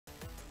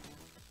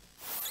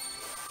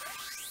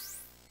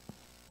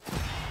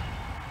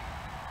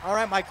All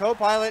right, my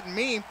co-pilot and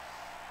me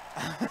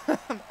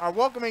are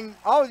welcoming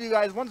all of you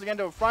guys once again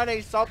to a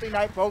Friday Salty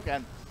Night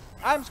Pokkén.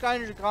 I'm Sky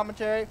Ninja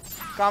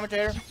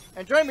commentator,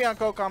 and join me on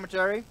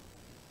co-commentary.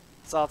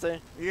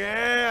 Salty.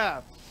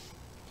 Yeah!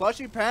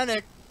 Plushy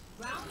Panic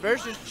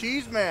versus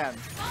Cheeseman.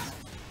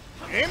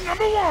 Game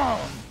number 1!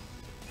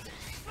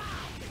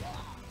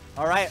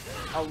 Alright,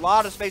 a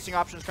lot of spacing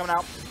options coming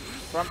out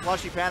from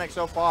Plushy Panic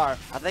so far.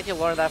 I think you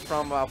learned that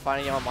from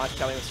finding out how much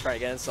Kelly was trying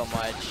again so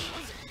much.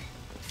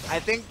 I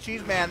think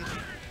Cheeseman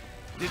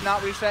did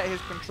not reset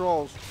his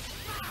controls.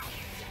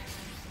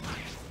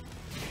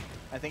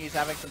 I think he's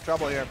having some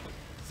trouble here.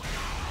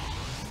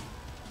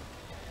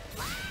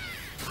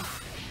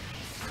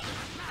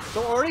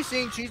 So already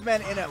seeing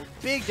Cheeseman in a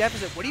big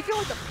deficit. What do you feel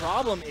like the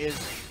problem is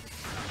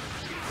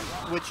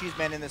with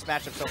Cheeseman in this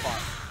matchup so far?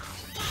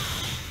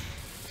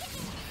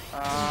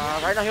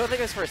 Right now, he don't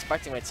think he's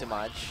respecting way too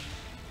much.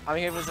 I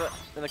mean, he was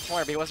in the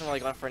corner, but he wasn't really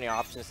going for any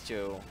options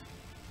to,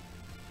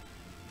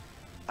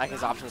 like,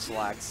 his option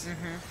selects.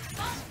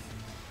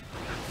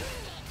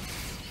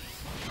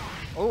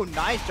 Oh,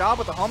 nice job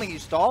with the homing. He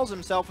stalls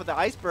himself with the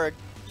iceberg.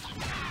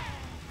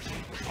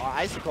 Or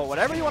icicle,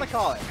 whatever you want to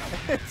call it.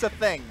 It's a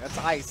thing. That's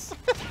ice.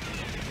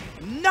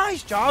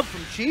 Nice job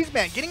from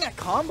Cheeseman, getting that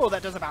combo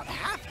that does about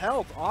half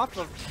health off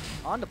of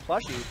onto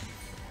Plushy.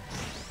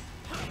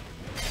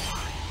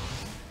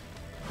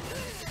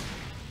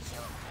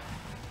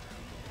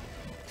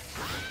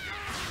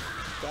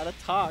 Gotta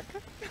talk.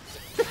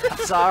 I'm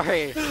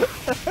sorry.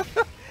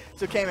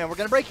 It's okay, man. We're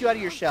gonna break you out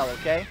of your shell,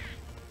 okay?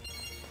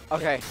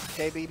 Okay.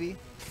 Okay, BB.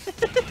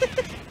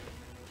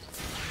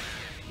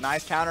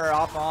 Nice counter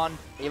off on.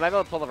 You might be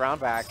able to pull the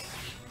round back.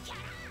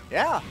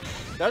 Yeah.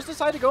 Does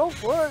decide to go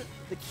for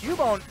the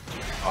Cubone.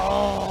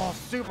 Oh,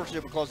 super,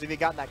 super close. If he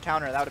got that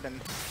counter, that would have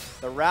been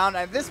the round.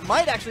 And this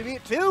might actually be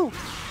it, too.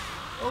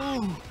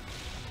 Ooh.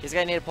 He's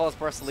going to need to pull his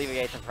burst to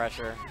alleviate the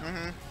pressure.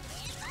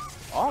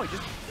 Oh, he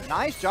just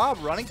nice job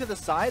running to the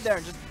side there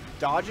and just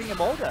dodging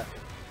Emolga.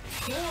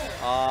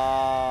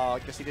 Oh,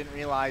 I guess he didn't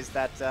realize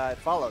that it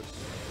followed.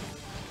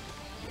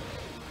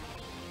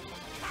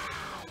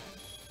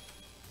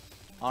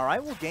 All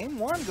right, well, game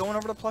 1 going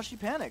over to Plushy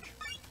Panic.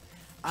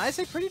 I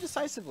say pretty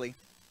decisively.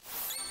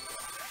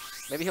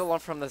 Maybe he'll learn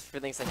from the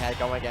feelings they had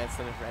going against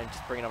them and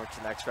just bring it over to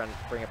the next round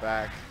and bring it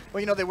back. Well,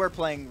 you know, they were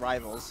playing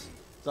rivals.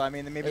 So, I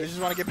mean, maybe they just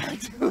want to get back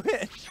to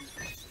it.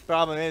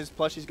 Problem is,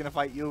 Plushy's going to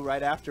fight you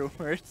right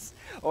afterwards.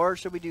 Or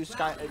should we do me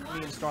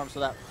and Storm so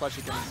that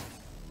Plushy can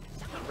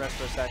rest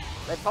for a sec?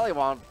 They probably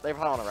want to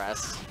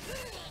rest.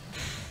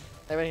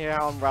 They've been here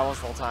on rivals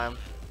the whole time.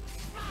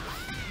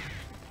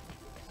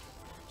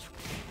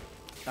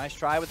 Nice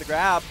try with the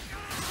grab.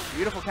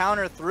 Beautiful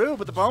counter through,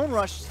 but the Bone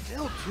Rush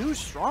still too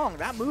strong.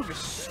 That move is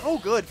so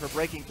good for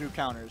breaking through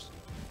counters.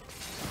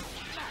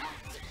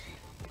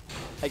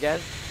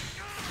 Again.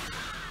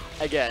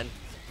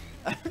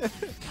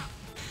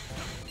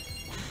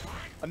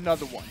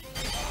 Another one.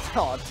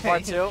 Oh, dang.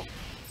 Part 2. All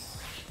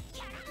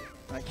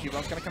right,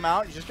 Cubone's going to come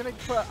out. He's just going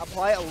to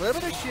apply a little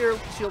bit of sheer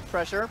shield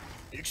pressure.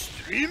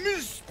 Extreme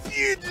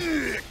speed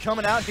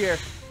coming out here.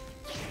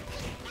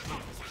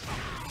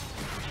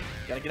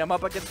 Gotta get him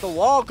up against the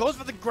wall. Goes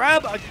for the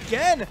grab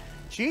again.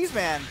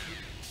 Cheeseman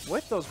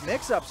with those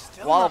mix-ups.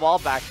 Wall of all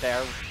back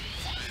there.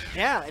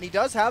 Yeah, and he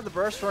does have the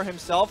burst for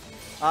himself.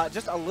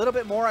 Just a little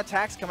bit more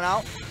attacks coming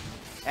out.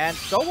 And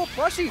so will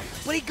Plushy.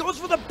 But he goes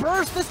for the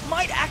burst. This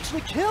might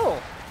actually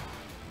kill.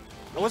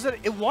 Or was it?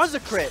 It was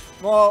a crit.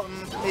 Well,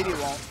 maybe it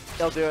won't.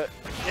 He'll do it.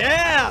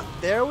 Yeah,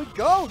 there we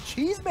go.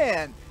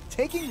 Cheeseman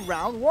taking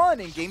round 1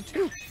 in game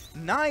 2.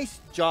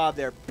 Nice job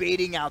there,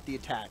 baiting out the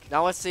attack.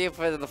 Now let's see if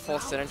the full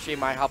synergy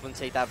might help him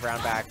take that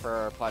round back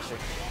for Plushy.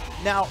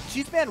 Now,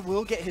 Cheeseman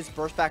will get his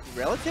burst back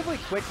relatively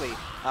quickly.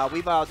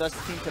 Weavile does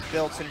seem to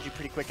build synergy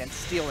pretty quick and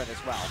steal it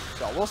as well.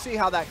 So we'll see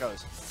how that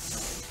goes.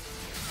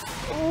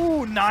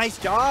 Ooh, nice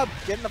job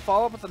getting the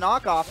follow-up with the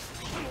knockoff.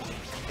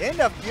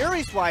 Into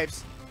Fury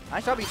Swipes.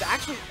 Nice job. He's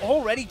actually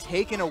already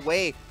taken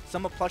away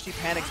some of Plushy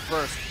Panic's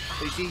burst.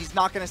 But you see, he's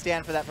not going to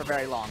stand for that for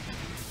very long.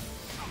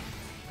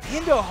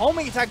 Into a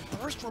homing attack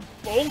burst for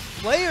both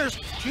players.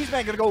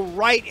 Cheeseman going to go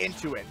right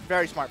into it.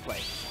 Very smart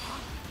play.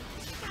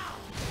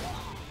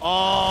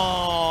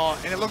 Oh,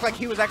 and it looked like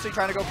he was actually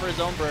trying to go for his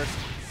own burst.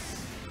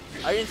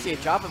 I didn't see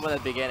it drop him in the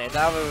beginning.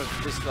 That was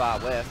just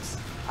whiffs.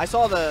 I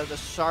saw the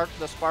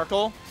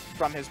sparkle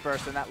from his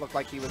burst, and that looked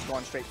like he was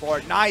going straight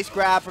forward. Nice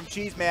grab from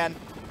Cheeseman.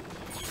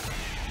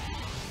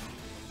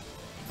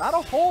 Not a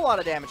whole lot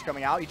of damage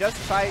coming out. He does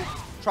try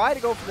to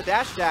go for the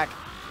dash attack,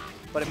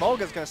 but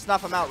Emolga's going to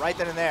snuff him out right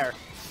then and there.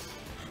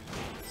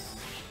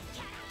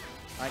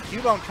 All right,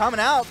 Cubone coming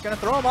out, going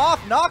to throw him off,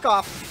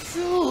 knockoff.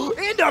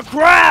 Into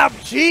grab!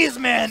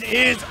 Cheeseman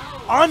is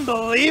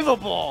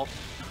unbelievable.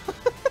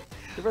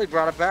 He really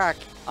brought it back.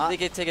 They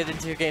could take it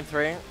into game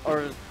 3,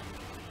 or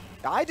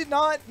I did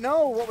not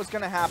know what was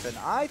going to happen.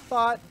 I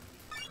thought,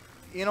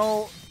 you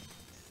know,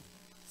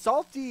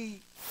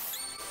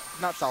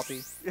 not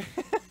salty.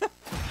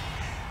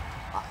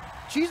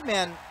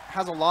 Cheeseman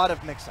has a lot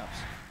of mix-ups.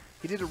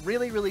 He did a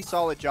really, really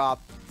solid job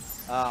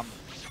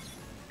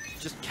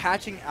just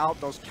catching out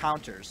those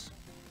counters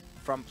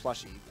from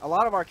Plushy. A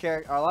lot of our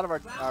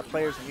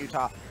players in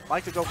Utah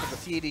like to go for the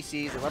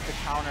CADCs. They love to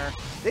counter.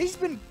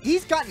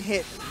 He's gotten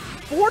hit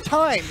 4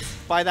 times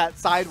by that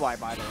side Y,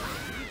 by the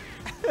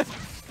way.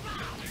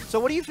 So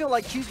what do you feel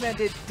like Cheeseman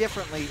did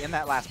differently in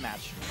that last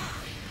match?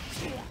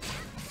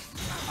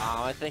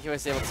 I think he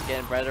was able to get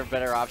in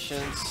better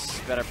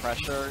options, better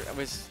pressure.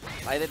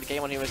 I did the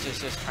game when he was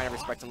just trying to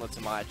respect him a little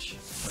too much.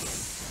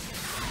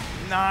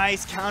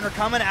 Nice counter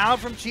coming out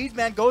from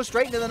Cheeseman. Goes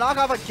straight into the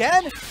knockoff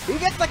again. He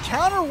gets the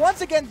counter once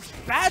again.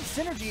 Bad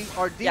synergy.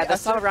 Yeah,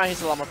 this time around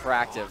he's a lot more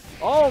proactive.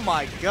 Oh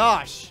my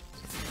gosh.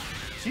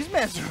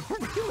 Cheeseman's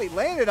really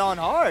laying it on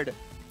hard.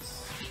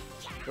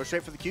 Go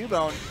straight for the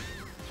Cubone.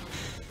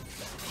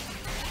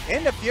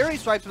 Into Fury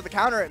swipes with the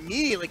counter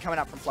immediately coming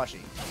out from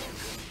Plushy.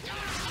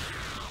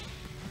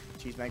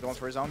 Cheeseman going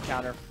for his own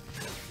counter.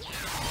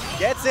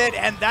 Gets it,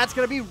 and that's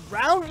going to be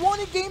round 1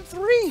 in game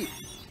 3.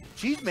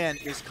 Cheeseman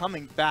is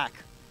coming back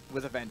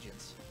with a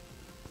vengeance.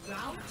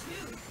 Round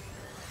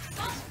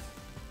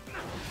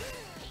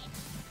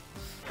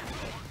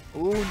 2.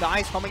 Ooh,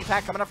 nice homing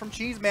attack coming up from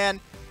Cheeseman.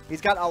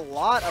 He's got a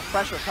lot of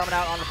pressure coming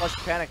out on the Plushy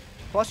Panic.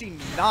 Plushy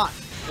not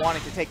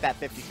wanting to take that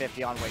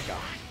 50-50 on Wake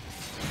Up.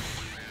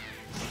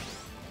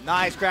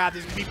 Nice grab.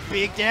 There's going to be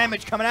big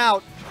damage coming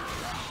out.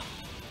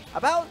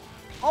 About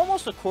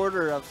almost a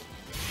quarter of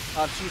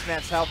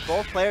Cheeseman's health.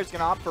 Both players going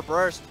to opt for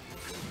burst.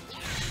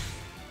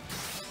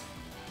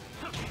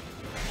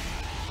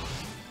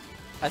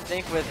 I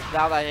think with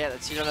now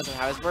that Tito doesn't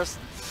have his burst,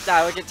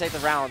 yeah, we can take the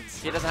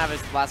rounds. He doesn't have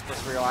his last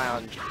burst to rely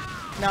on.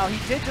 Now, he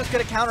did just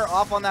get a counter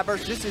off on that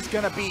burst. This is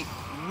going to be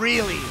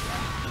really,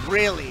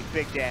 really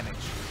big damage.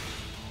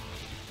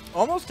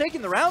 Almost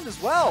taking the round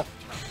as well.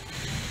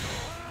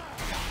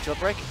 Chill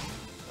break?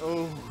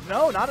 Oh,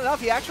 no, not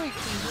enough. He actually...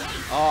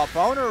 Oh,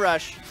 boner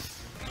rush.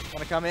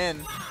 Gonna come in.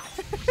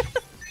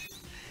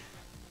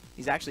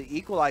 He's actually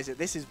equalized it.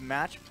 This is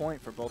match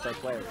point for both our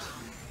players.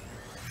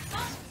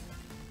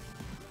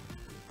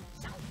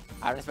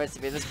 I don't expect it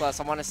to be this close.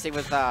 I want to stay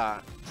with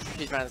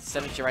Cheeseman's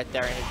synergy right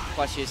there, and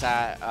Plushy's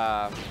at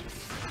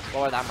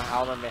lower than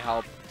Mahalman may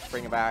help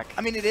bring it back.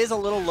 I mean, it is a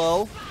little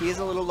low. He is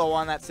a little low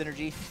on that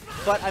synergy.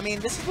 But, I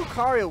mean, this is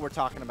Lucario we're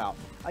talking about.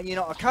 You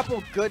know, a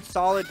couple good,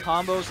 solid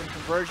combos and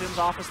conversions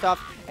off of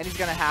stuff, and he's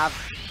going to have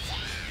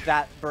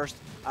that burst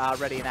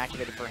ready and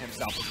activated for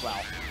himself as well.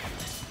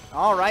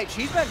 All right,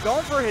 Cheeseman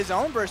going for his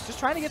own burst, just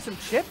trying to get some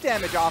chip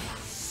damage off.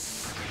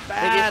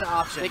 Bad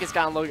option. I think it's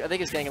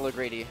getting a little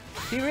greedy.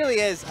 He really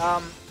is.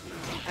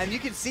 And you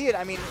can see it.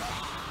 I mean,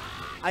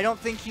 I don't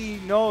think he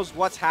knows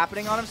what's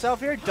happening on himself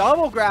here.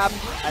 Double grab,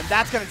 and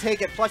that's going to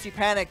take it. Plushy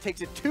Panic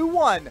takes it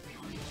 2-1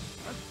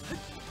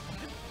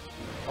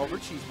 over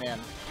Cheeseman.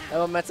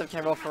 Momentum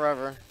can't roll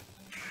forever,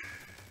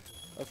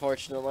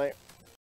 unfortunately.